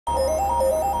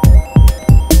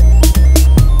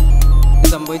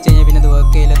സംഭവിച്ചു കഴിഞ്ഞാൽ പിന്നെ അത്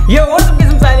വർക്ക്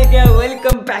ചെയ്യില്ല.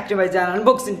 Welcome back to my channel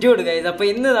unboxing dude guys. അപ്പോൾ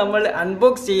ഇന്ന് നമ്മൾ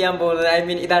അൺബോക്സ് ചെയ്യാൻ പോകുന്നത്, ഐ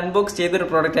മീൻ ഇത് അൺബോക്സ് ചെയ്തൊരു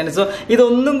പ്രോഡക്റ്റ് ആണ്. സോ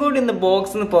ഇതൊന്നും കൂടി ഇന്ന്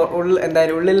ബോക്സിന്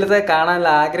എന്തായാലും ഉള്ളിലത്തെ കാണാനുള്ള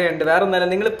ആഗ്രഹമുണ്ട്. വേറെ ഒന്നല്ല,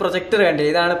 നിങ്ങൾ പ്രൊജക്ടർ കണ്ടേ,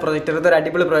 ഇതാണ് പ്രൊജക്ടർ. ഇതൊരു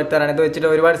അടിപൊളി പ്രൊജക്ടറാണ്. ഇത് വെച്ചിട്ട്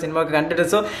ഒരുപാട് സിനിമ ഒക്കെ കണ്ടിട്ട്.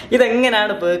 സോ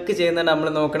ഇതെങ്ങനെയാണ് വർക്ക് ചെയ്യുന്നത് നമ്മൾ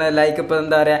നോക്കണത്. ലൈക്ക് ഇപ്പോൾ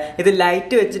എന്താ പറയുക, ഇത്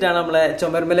ലൈറ്റ് വെച്ചിട്ടാണ് നമ്മളെ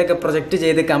ചുമർമലൊക്കെ പ്രൊജക്ട്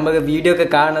ചെയ്ത് നമുക്ക് വീഡിയോ ഒക്കെ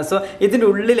കാണുന്നത്. സോ ഇതിൻ്റെ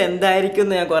ഉള്ളിൽ എന്തായിരിക്കും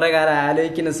എന്ന് ഞാൻ കുറേ കാലം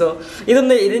ആലോചിക്കുന്നു. സോ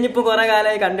ഇതിനിപ്പോൾ കുറേ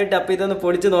കാലമായി കണ്ടിട്ട്. അപ്പോൾ ഇതൊന്ന്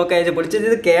പൊളിച്ച് നോക്കാം. പൊളിച്ചത്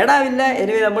ഇത് കേടാവില്ല.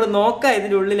 എനിവേ നമ്മൾ നോക്കാം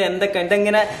ഇതിൻ്റെ ഉള്ളിൽ എന്തൊക്കെ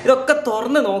ഇതെങ്ങനെ ഇതൊക്കെ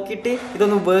തുറന്ന് നോക്കിയിട്ട്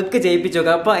ഇതൊന്ന് വർക്ക് ചെയ്യിപ്പിച്ച്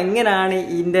നോക്കാം. അപ്പോൾ എങ്ങനെയാണ്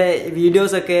ഇതിൻ്റെ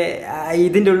വീഡിയോസൊക്കെ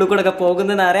ഇതിൻ്റെ ഉള്ളിൽ കൂടെ ഒക്കെ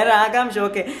പോകുന്നതെന്ന് അറിയാൻ ആകാംക്ഷ.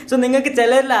 ഓക്കെ, സോ നിങ്ങൾക്ക്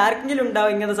ചിലരിൽ ആർക്കെങ്കിലും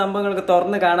ഉണ്ടാവും ഇങ്ങനത്തെ സംഭവങ്ങളൊക്കെ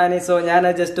തുറന്ന് കാണാൻ. സോ ഞാൻ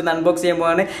ജസ്റ്റ് ഒന്ന് അൺബോക്സ് ചെയ്യാൻ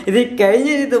പോവാണ്. ഇത്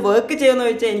കഴിഞ്ഞ് ഇത് വർക്ക് ചെയ്യുമെന്ന്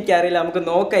ചോദിച്ചാൽ എനിക്കറിയില്ല, നമുക്ക്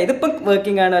നോക്കാം. ഇതിപ്പം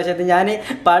വർക്കിംഗ് ആണ്, പക്ഷേ ഞാൻ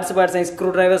പാർട്സ്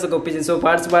സ്ക്രൂ ഡ്രൈവേഴ്സ് ഒക്കെ ഒപ്പിച്ചു. സോ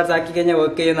പാർട്സ് ആക്കി കഴിഞ്ഞാൽ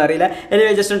വർക്ക് ചെയ്യുമെന്ന് അറിയില്ല.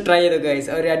 എനിവേ ജസ്റ്റ് ഒന്ന് ട്രൈ ചെയ്തു ഗൈസ്.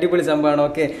 ഒരു അടിപൊളി സംഭവമാണ്.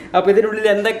 ഓക്കെ, അപ്പോൾ ഇതിനുള്ളിൽ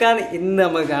എന്തൊക്കെയാണ് ഇന്ന്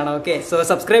നമുക്ക് കാണാം. ഓക്കെ, സോ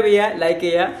സബ്സ്ക്രൈബ് ചെയ്യുക, ലൈക്ക്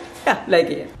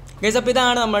ചെയ്യുക ഗൈസ്. അപ്പോൾ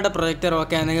ഇതാണ് നമ്മുടെ പ്രൊജക്ടർ.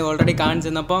 ഓക്കെ, നിങ്ങൾ ഓൾറെഡി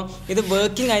കാണിച്ചിരുന്നു. അപ്പോൾ ഇത്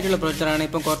വർക്കിംഗ് ആയിട്ടുള്ള പ്രൊജക്ടറാണ്.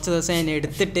 ഇപ്പം കുറച്ച് ദിവസം ഞാൻ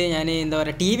എടുത്തിട്ട് ഞാൻ എന്താ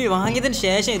പറയുക, ടി വി വാങ്ങിയതിന്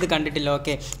ശേഷം ഇത് കണ്ടിട്ടില്ല.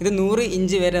 ഓക്കെ, ഇത് 100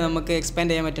 ഇഞ്ച് വരെ നമുക്ക്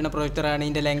എക്സ്പാൻഡ് ചെയ്യാൻ പറ്റുന്ന പ്രൊജക്ടറാണ്.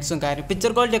 ഇതിൻ്റെ ലെങ്സും കാര്യം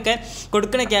പിക്ചർ ക്വാളിറ്റി ഒക്കെ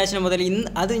കൊടുക്കുന്ന ക്യാഷിന് മുതൽ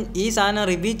ഈ സാധനം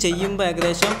റിവ്യൂ ചെയ്യുമ്പോൾ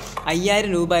ഏകദേശം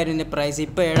 5000 രൂപ ആയിരുന്നു പ്രൈസ്.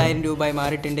 ഇപ്പോൾ 7000 രൂപയായി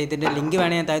മാറിയിട്ടുണ്ട്. ഇതിൻ്റെ ലിങ്ക്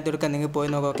വേണമെങ്കിൽ ഞാൻ താഴത്ത് കൊടുക്കാൻ നിങ്ങൾ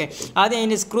പോയി നോക്കാം. ഓക്കെ, ആദ്യം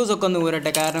അതിൻ്റെ സ്ക്രൂസ് ഒക്കെ ഒന്ന്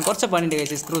ഊരട്ടെ, കാരണം കുറച്ച് പണിയുണ്ട്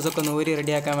ഗൈസ് സ്ക്രൂസ് ഒക്കെ ഒന്ന് ഊരി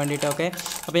റെഡിയാക്കാൻ വേണ്ടിയിട്ട്. ഓക്കെ,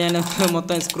 അപ്പോൾ ഞാൻ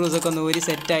മൊത്തം സ്ക്രൂസ് ഒക്കെ ഒന്ന് ഊരി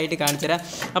സെറ്റായിട്ട് കാണിച്ചു തരാം.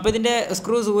 അപ്പോൾ ഇതിൻ്റെ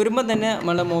സ്ക്രൂസ് ഊരുമ്പോൾ തന്നെ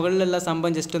നമ്മുടെ മുകളിലുള്ള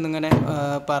സംഭവം ജസ്റ്റ് ഒന്ന് ഇങ്ങനെ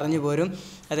പറഞ്ഞു പോരും.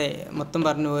 അതെ, മൊത്തം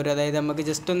പറഞ്ഞു പോരും. അതായത് നമുക്ക്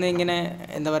ജസ്റ്റ് ഒന്ന് ഇങ്ങനെ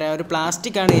എന്താ പറയുക, ഒരു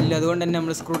പ്ലാസ്റ്റിക് ആണ് ഇല്ല, അതുകൊണ്ട് തന്നെ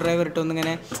നമ്മൾ സ്ക്രൂ ഡ്രൈവർ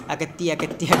ഇട്ടൊന്നിങ്ങനെ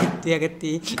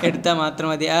അകത്തി എടുത്താൽ മാത്രം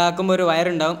മതി. ആക്കുമ്പോൾ ഒരു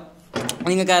വയറുണ്ടാവും.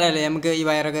 നിങ്ങൾക്കറിയാമല്ലോ, നമുക്ക് ഈ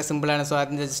വയറൊക്കെ സിമ്പിളാണ്. സോ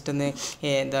അതിൻ്റെ ജസ്റ്റ് ഒന്ന്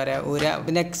എന്താ പറയുക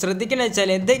പിന്നെ ശ്രദ്ധിക്കണമെന്ന്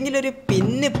വെച്ചാൽ എന്തെങ്കിലും ഒരു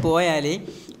പിന്ന്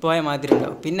പോയ മാതിരി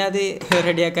ഉണ്ടാവും. പിന്നെ അത്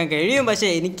റെഡിയാക്കാൻ കഴിയും, പക്ഷേ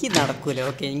എനിക്ക് നടക്കൂല.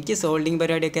 ഓക്കെ, എനിക്ക് സോൾഡിങ്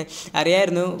പരിപാടിയൊക്കെ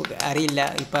അറിയില്ല.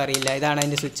 ഇപ്പം അറിയില്ല. ഇതാണ്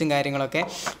അതിൻ്റെ സ്വിച്ചും കാര്യങ്ങളൊക്കെ.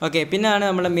 ഓക്കെ, പിന്നെയാണ്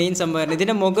നമ്മുടെ മെയിൻ സംഭവം.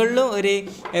 ഇതിൻ്റെ മുകളിലും ഒരു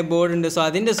ബോർഡ് ഉണ്ട്. സോ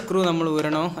അതിൻ്റെ സ്ക്രൂ നമ്മൾ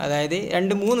ഊരണോ, അതായത്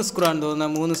 2-3 സ്ക്രൂ ആണ്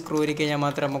തോന്നുന്നത്. 3 സ്ക്രൂ ഊരി കഴിഞ്ഞാൽ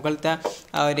മാത്രമേ മുകളിലത്തെ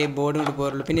ആ ഒരു ബോർഡ് കൊണ്ട്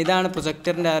പോരുള്ളൂ. പിന്നെ ഇതാണ്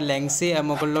പ്രൊജക്ടറിൻ്റെ ആ ലെങ്സ്.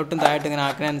 മുകളിലോട്ടും താഴോട്ടും ഇങ്ങനെ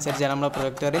ആക്കുന്നതനുസരിച്ചാണ് നമ്മളെ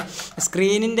പ്രൊജക്ടർ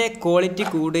സ്ക്രീനിൻ്റെ ക്വാളിറ്റി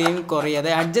കൂടുകയും കുറയും.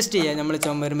 അത് അഡ്ജസ്റ്റ് ചെയ്യാം നമ്മൾ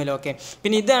ചുമരുമല്ലോ. ഓക്കെ,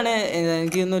 പിന്നെ ഇതാണ്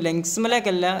എനിക്ക് തോന്നുന്നു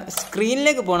ലെങ്സ്മലേക്കല്ല,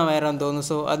 സ്ക്രീനിലേക്ക് പോകണ വയറാന്ന് തോന്നുന്നു.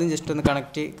 സോ അതും ജസ്റ്റ് ഒന്ന്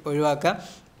കണക്റ്റ് ഒഴിവാക്കുക.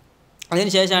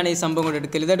 അതിനുശേഷമാണ് ഈ സംഭവം കൊണ്ട്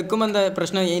എടുക്കൽ. ഇതെടുക്കുമ്പോൾ എന്താ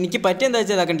പ്രശ്നം, എനിക്ക് പറ്റിയെന്താ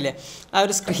വെച്ചാൽ ഇതാക്കണ്ടില്ലേ, ആ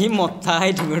ഒരു സ്ക്രീൻ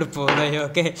മൊത്തമായിട്ട് ഇങ്ങോട്ട് പോകുന്നത്.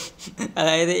 ഓക്കെ,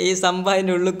 അതായത് ഈ സംഭവം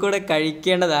അതിൻ്റെ ഉള്ളിൽ കൂടെ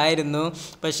കഴിക്കേണ്ടതായിരുന്നു,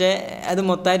 പക്ഷേ അത്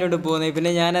മൊത്തമായിട്ട് കൊണ്ട് പോകുന്നത്.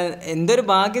 പിന്നെ ഞാൻ എന്തൊരു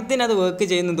ഭാഗ്യത്തിന് അത് വർക്ക്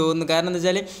ചെയ്യുന്നു തോന്നുന്നു. കാരണം എന്താ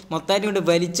വെച്ചാൽ മൊത്തമായിട്ട് കൊണ്ട്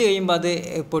വലിച്ചു കഴിയുമ്പോൾ അത്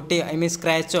പൊട്ടി, ഐ മീൻ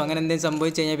സ്ക്രാച്ചോ അങ്ങനെ എന്തെങ്കിലും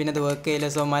സംഭവിച്ചു കഴിഞ്ഞാൽ പിന്നെ അത് വർക്ക് ചെയ്യില്ല.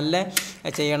 സോ മെല്ലെ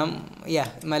ചെയ്യണം.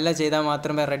 മെല്ലെ ചെയ്താൽ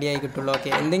മാത്രമേ റെഡിയായി കിട്ടുള്ളൂ. ഓക്കെ,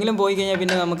 എന്തെങ്കിലും പോയി കഴിഞ്ഞാൽ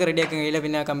പിന്നെ നമുക്ക് റെഡിയാക്കാൻ കഴിയില്ല.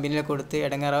 പിന്നെ ആ കമ്പനിയിൽ കൊടുത്ത്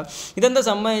ഇടങ്ങാറാവും. ഇതെന്താ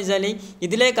സംഭവം വെച്ചാൽ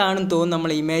ഇതിലേക്കാണ്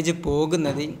നമ്മൾ ഇമേജ്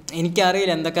പോകുന്നത്.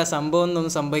 എനിക്കറിയില്ല എന്തൊക്കെ സംഭവം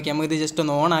എന്നൊന്നും സംഭവിക്കാം. നമുക്കിത് ജസ്റ്റ്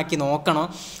ഒന്ന് ഓണാക്കി നോക്കണം.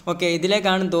 ഓക്കെ,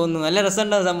 ഇതിലേക്കാണ് തോന്നുന്നു. നല്ല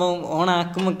രസമുണ്ടാകുന്ന സംഭവം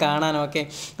ഓണാക്കുമ്പോൾ കാണാൻ. ഓക്കെ,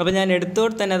 അപ്പോൾ ഞാൻ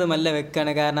എടുത്തോട്ട് തന്നെ അത് മെല്ലെ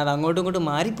വെക്കുകയാണ്. കാരണം അത് അങ്ങോട്ടും ഇങ്ങോട്ടും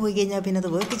മാറിപ്പോയി കഴിഞ്ഞാൽ പിന്നെ അത്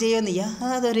വർക്ക് ചെയ്യുമെന്ന്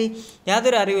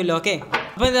യാതൊരു അറിവില്ല. ഓക്കെ,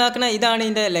 അപ്പോൾ ഇതാണ്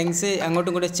ഇതിൻ്റെ ലെങ്സ്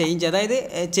അങ്ങോട്ടും ഇങ്ങോട്ടും ചേഞ്ച്, അതായത്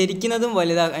ചെരിക്കുന്നതും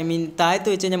ഐ മീൻ താഴത്ത്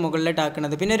വെച്ച് കഴിഞ്ഞാൽ മുകളിലോട്ട്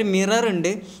ആക്കണത്. പിന്നെ ഒരു മിറർ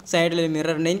ഉണ്ട്, സൈഡിലൊരു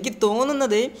മിറർ ഉണ്ട്. എനിക്ക്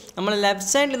തോന്നുന്നത് നമ്മൾ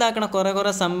ലെഫ്റ്റ് സൈഡിൽ ഇതാക്കണ കുറേ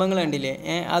സംഭവങ്ങൾ കണ്ടില്ലേ,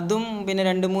 അതും പിന്നെ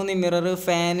 2-3 മിറർ,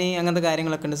 ഫാന്, അങ്ങനത്തെ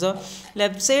കാര്യങ്ങളൊക്കെ ഉണ്ട്. സോ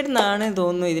ലെഫ്റ്റ് സൈഡിൽ നിന്നാണ്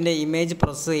തോന്നുന്നു ഇതിൻ്റെ ഇമേജ്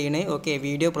പ്രോസസ്സ് ചെയ്യണേ. ഓക്കെ,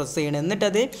 വീഡിയോ പ്രോസസ്സ് ചെയ്യണേ.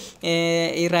 എന്നിട്ടത്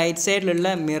ഈ റൈറ്റ് സൈഡിലുള്ള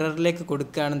മിററിലേക്ക്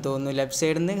കൊടുക്കുകയാണെന്ന് തോന്നുന്നു. ലെഫ്റ്റ്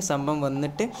സൈഡിൽ നിന്ന് സംഭവം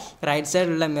വന്നിട്ട് റൈറ്റ്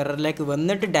സൈഡിലുള്ള മിററിലേക്ക്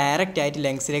വന്നിട്ട് ഡയറക്റ്റ് ആയിട്ട്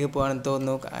ലെങ്സിലേക്ക് പോകാണെന്ന്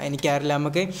തോന്നുന്നു. എനിക്കറിയില്ല,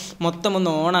 നമുക്ക് മൊത്തം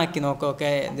ഒന്ന് ഓണാക്കി നോക്കാം.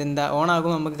 ഓക്കെ, ഇതെന്താ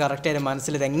ഓണാകുമ്പോൾ നമുക്ക് കറക്റ്റായിട്ട്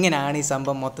മനസ്സിലായത് എങ്ങനെയാണ് ഈ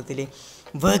സംഭവം മൊത്തത്തിൽ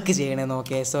വർക്ക് ചെയ്യണമെന്ന്.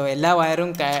 ഓക്കെ, സോ എല്ലാ വയറും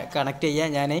കണക്ട് ചെയ്യുക.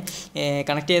 ഞാൻ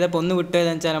കണക്ട് ചെയ്തപ്പോൾ ഒന്ന്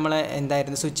വിട്ടുപോയതെന്ന് വെച്ചാൽ നമ്മളെ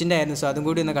എന്തായിരുന്നു സ്വിച്ചിൻ്റെ ആയിരുന്നു. സോ അതും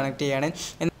കൂടി ഒന്ന് കണക്ട് ചെയ്യാണ്.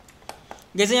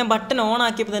 ഗൈസ്, ഞാൻ ബട്ടൺ ഓൺ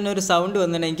ആക്കിയപ്പോൾ തന്നെ ഒരു സൗണ്ട്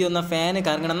വന്നിട്ടുണ്ട്. എനിക്ക് തോന്നുന്ന ഫാന്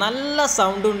കറങ്ങണം. നല്ല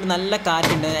സൗണ്ടും ഉണ്ട്, നല്ല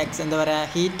കാറ്റുണ്ട്. എന്താ പറയുക,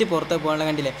 ഹീറ്റ് പുറത്ത് പോകാനുള്ള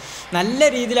കണ്ടില്ലേ, നല്ല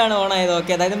രീതിയിലാണ് ഓൺ ആയത്.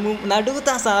 ഓക്കെ, അതായത്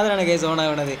നടുവത്തെ ആ സാധനമാണ് ഗൈസ് ഓൺ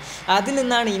ആവുന്നത്. അതിൽ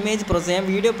നിന്നാണ് ഇമേജ് പ്രോസസ്. ഞാൻ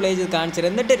വീഡിയോ പ്ലേ ചെയ്ത് കാണിച്ചത്.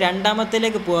 എന്നിട്ട്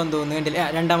രണ്ടാമത്തേലേക്ക് പോകാൻ തോന്നുന്നു. കണ്ടില്ലേ,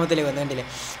 രണ്ടാമത്തേലേക്ക് വന്നു കണ്ടില്ലേ.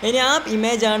 ഇനി ആ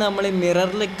ഇമേജാണ് നമ്മൾ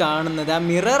മിററിൽ കാണുന്നത്. ആ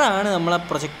മിററാണ് നമ്മളെ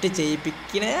പ്രൊജക്റ്റ്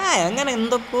ചെയ്യിപ്പിക്കുന്നത്. അങ്ങനെ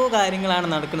എന്തൊക്കെയോ കാര്യങ്ങളാണ്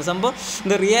നടക്കുന്നത്. സംഭവം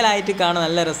ഇത് റിയൽ ആയിട്ട് കാണാൻ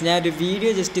നല്ല രസം. ഞാൻ ഒരു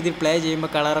വീഡിയോ ജസ്റ്റ് ഇത് പ്ലേ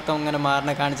ചെയ്യുമ്പോൾ കളറൊക്കെ അങ്ങനെ മാറണ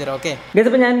കാണിച്ചു തരാം. ഓക്കെ,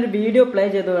 ഇതിപ്പോൾ ഞാനൊരു വീഡിയോ പ്ലേ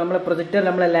ചെയ്തു. നമ്മളെ പ്രൊജക്ടർ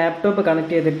നമ്മളെ ലാപ്ടോപ്പ്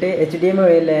കണക്ട് ചെയ്തിട്ട് HDMI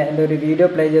വഴിയിലെ എൻ്റെ ഒരു വീഡിയോ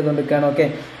പ്ലേ ചെയ്തുകൊണ്ടിരിക്കുകയാണ്. ഓക്കെ,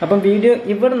 അപ്പം വീഡിയോ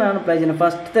ഇവിടെ നിന്നാണ് പ്ലേ ചെയ്യുന്നത്.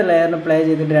 ഫസ്റ്റത്തെ ലെയറിന് പ്ലേ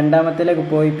ചെയ്തിട്ട് രണ്ടാമത്തേലേക്ക്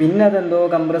പോയി. പിന്നെ അതെന്തോ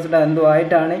കംപ്രസ്ഡ് എന്തോ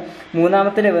ആയിട്ടാണ്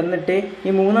മൂന്നാമത്തേക്ക് വന്നിട്ട്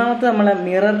ഈ മൂന്നാമത്തെ നമ്മളെ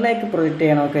മിററിലേക്ക് പ്രൊജക്റ്റ്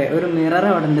ചെയ്യണം. ഓക്കെ, ഒരു മിറർ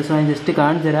അവിടെ ഉണ്ട്. സോ ഞാൻ ജസ്റ്റ്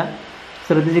കാണിച്ചു തരാം,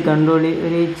 ശ്രദ്ധിച്ച് കണ്ടോളി.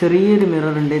 ഒരു ചെറിയൊരു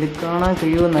മിറർ ഉണ്ട്. ഇത് കാണാൻ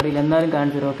കഴിയുമെന്നറിയില്ല, എന്നാലും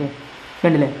കാണിച്ചു തരാം. ഓക്കെ,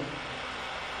 കണ്ടില്ലേ,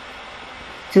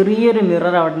 ചെറിയൊരു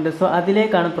മിറർ അവിടെ ഉണ്ട്. സോ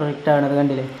അതിലേക്കാണ് പ്രൊജക്റ്റ് ആവുന്നത്.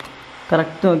 കണ്ടില്ലേ,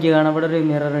 കറക്റ്റ് നോക്കി കാണാം, അവിടെ ഒരു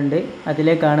മിറർ ഉണ്ട്,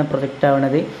 അതിലേക്കാണ് പ്രൊജക്റ്റ്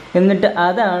ആവുന്നത്. എന്നിട്ട്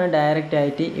അതാണ് ഡയറക്റ്റ്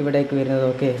ആയിട്ട് ഇവിടേക്ക് വരുന്നത്.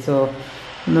 ഓക്കെ, സോ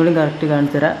ഒന്നുകൂടി കറക്റ്റ്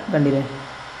കാണിച്ചു തരാം. കണ്ടില്ലേ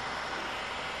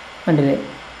കണ്ടില്ലേ,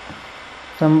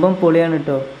 സംഭവം പൊളിയാണ്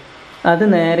കേട്ടോ. അത്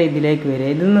നേരെ ഇതിലേക്ക് വരിക,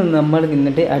 ഇതിൽ നിന്ന് നമ്മൾ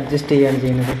നിന്നിട്ട് അഡ്ജസ്റ്റ് ചെയ്യുകയാണ്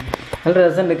ചെയ്യുന്നത്. നല്ല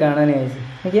രസമുണ്ട് കാണാനായിട്ട്.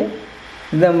 ഓക്കെ,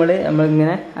 ഇത്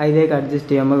നമ്മളിങ്ങനെ അതിലേക്ക്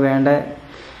അഡ്ജസ്റ്റ് ചെയ്യും, നമുക്ക് വേണ്ട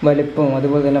വലിപ്പവും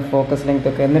അതുപോലെ തന്നെ ഫോക്കസ് ലെങ്ത്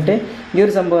ഒക്കെ. എന്നിട്ട് ഈ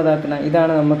ഒരു സംഭവം ഇതാക്കണം,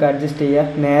 ഇതാണ് നമുക്ക് അഡ്ജസ്റ്റ്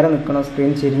ചെയ്യുക. നേരെ നിൽക്കണോ,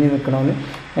 സ്ക്രീൻ ചെരിഞ്ഞ് നിൽക്കണമെന്ന്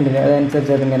കണ്ടില്ല,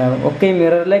 അതനുസരിച്ച് അതിങ്ങനെ ആകും. ഒക്കെ ഈ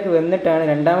മിററിലേക്ക് വന്നിട്ടാണ്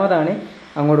രണ്ടാമതാണ്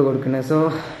അങ്ങോട്ട് കൊടുക്കുന്നത്. So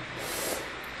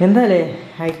എന്തായാലേ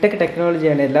hi tech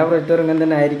ടെക്നോളജിയാണ്. എല്ലാ പ്രൊജക്ടറും ഇങ്ങനെ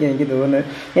തന്നെ ആയിരിക്കും എനിക്ക് തോന്നുന്നത്.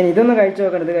 ഞാൻ ഇതൊന്ന് കഴിച്ചു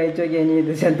നോക്കണം, ഇത് കഴിച്ചു നോക്കിയാൽ ഇനി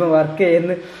ഇത് ചിലപ്പോൾ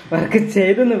വർക്ക്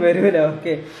ചെയ്തെന്ന് വരുമല്ലോ.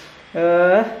 ഓക്കെ,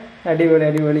 അടിപൊളി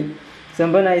അടിപൊളി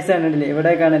സംഭവം, നൈസാണ്. ഉണ്ടല്ലേ,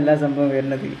 ഇവിടേക്കാണ് എല്ലാ സംഭവം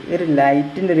വരുന്നത്. ഒരു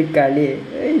ലൈറ്റിൻ്റെ ഒരു കളിയെ,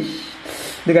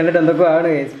 ഇത് കണ്ടിട്ട് എന്തൊക്കെ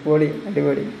ആണ് പൊളി,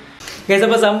 അടിപൊളി ഗൈസ്.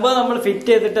 അപ്പോൾ സംഭവം നമ്മൾ ഫിറ്റ്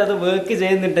ചെയ്തിട്ട് അത് വർക്ക്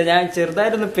ചെയ്യുന്നുണ്ട്. ഞാൻ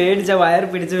ചെറുതായിട്ടൊന്ന് പേടിച്ച വയർ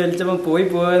പിടിച്ച് വലിച്ചപ്പോൾ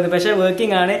പോയത്, പക്ഷേ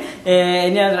വർക്കിംഗ് ആണ്.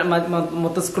 ഇനി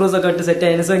മൊത്തം സ്ക്രൂസ് ഒക്കെ ഇട്ട് സെറ്റ്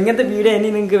ആയിരുന്നു. സോ ഇങ്ങനത്തെ വീഡിയോ ഇനി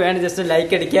നിങ്ങൾക്ക് വേണം ജസ്റ്റ്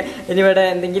ലൈക്ക് അടിക്കുക. ഇനി ഇവിടെ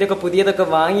എന്തെങ്കിലുമൊക്കെ പുതിയതൊക്കെ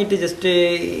വാങ്ങിയിട്ട് ജസ്റ്റ്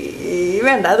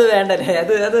വേണ്ട, അത് വേണ്ടല്ലേ,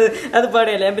 അത്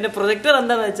പാടിയല്ലേ. പിന്നെ പ്രൊജക്ടർ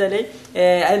എന്താണെന്ന് വെച്ചാൽ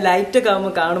അത് ലൈറ്റൊക്കെ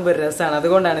ആകുമ്പോൾ കാണുമ്പോൾ ഒരു രസമാണ്,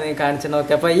 അതുകൊണ്ടാണ് നിങ്ങൾ കാണിച്ചത്.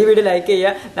 ഓക്കെ, അപ്പോൾ ഈ വീഡിയോ ലൈക്ക്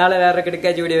ചെയ്യുക. നാളെ വേറെ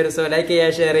കിടക്കാച്ച വീഡിയോ വരും. സോ ലൈക്ക്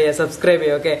ചെയ്യുക, ഷെയർ ചെയ്യുക, സബ്സ്ക്രൈബ്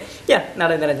ചെയ്യുക. ഓക്കെ,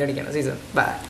 നാളെ എന്തായാലും ചോദിക്കണം സീസൺ. ബൈ.